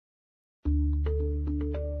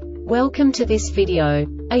Welcome to this video.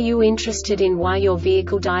 Are you interested in why your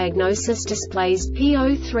vehicle diagnosis displays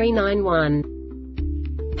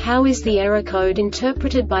P0391? How is the error code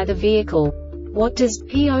interpreted by the vehicle? What does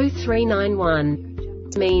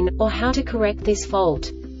P0391 mean, or how to correct this fault?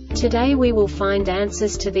 Today we will find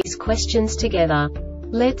answers to these questions together.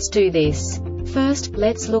 Let's do this. First,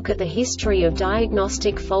 let's look at the history of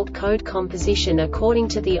diagnostic fault code composition according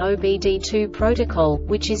to the OBD2 protocol,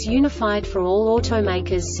 which is unified for all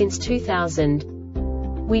automakers since 2000.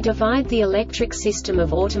 We divide the electric system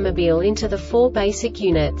of automobile into the four basic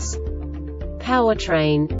units: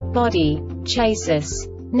 powertrain, body, chassis,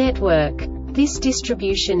 network. This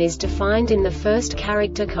distribution is defined in the first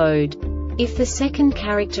character code. If the second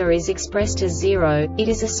character is expressed as 0, it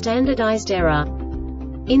is a standardized error.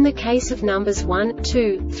 In the case of numbers 1,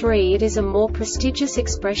 2, 3, it is a more prestigious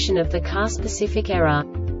expression of the car-specific error.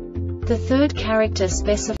 The third character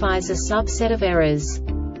specifies a subset of errors.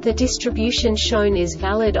 The distribution shown is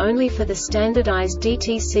valid only for the standardized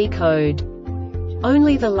DTC code.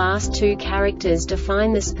 Only the last two characters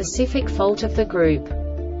define the specific fault of the group.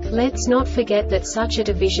 Let's not forget that such a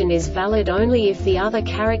division is valid only if the other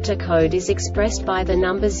character code is expressed by the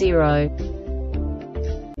number 0.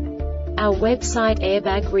 Our website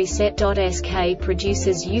airbagreset.sk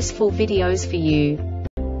produces useful videos for you.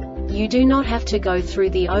 You do not have to go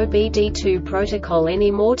through the OBD2 protocol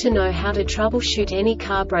anymore to know how to troubleshoot any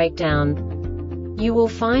car breakdown. You will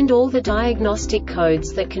find all the diagnostic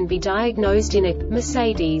codes that can be diagnosed in a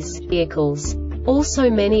Mercedes vehicles.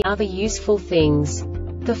 Also many other useful things.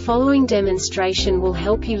 The following demonstration will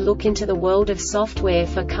help you look into the world of software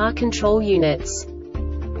for car control units.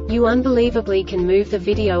 You unbelievably can move the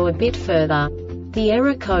video a bit further. The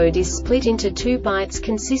error code is split into 2 bytes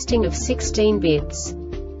consisting of 16 bits.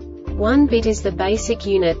 1 bit is the basic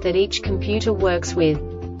unit that each computer works with.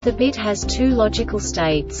 The bit has 2 logical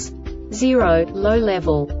states: 0, low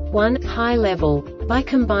level, 1, high level. By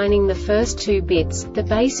combining the first 2 bits, the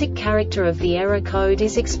basic character of the error code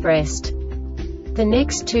is expressed. The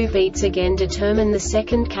next 2 beats again determine the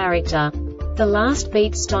second character. The last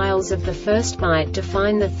beat styles of the first byte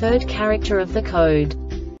define the third character of the code.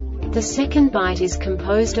 The second byte is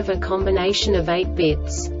composed of a combination of 8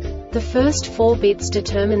 bits. The first 4 bits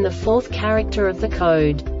determine the fourth character of the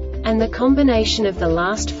code. And the combination of the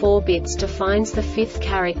last 4 bits defines the fifth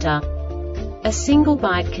character. A single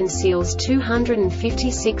byte conceals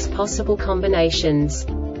 256 possible combinations.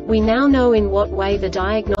 We now know in what way the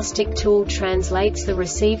diagnostic tool translates the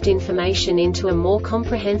received information into a more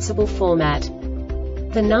comprehensible format.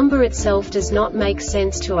 The number itself does not make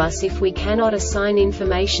sense to us if we cannot assign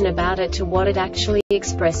information about it to what it actually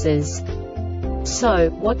expresses. So,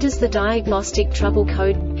 what does the Diagnostic Trouble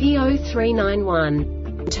Code P0391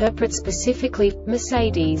 interpret specifically for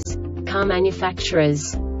Mercedes car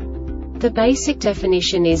manufacturers? The basic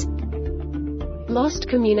definition is lost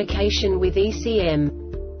communication with ECM.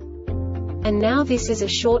 And now this is a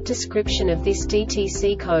short description of this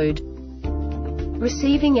DTC code.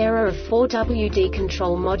 Receiving error of 4WD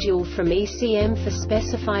control module from ECM for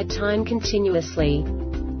specified time continuously.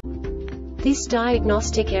 This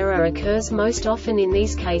diagnostic error occurs most often in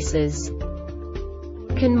these cases.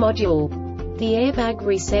 CANModule. The Airbag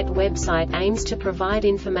Reset website aims to provide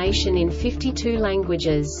information in 52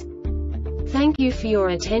 languages. Thank you for your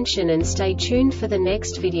attention and stay tuned for the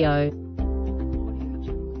next video.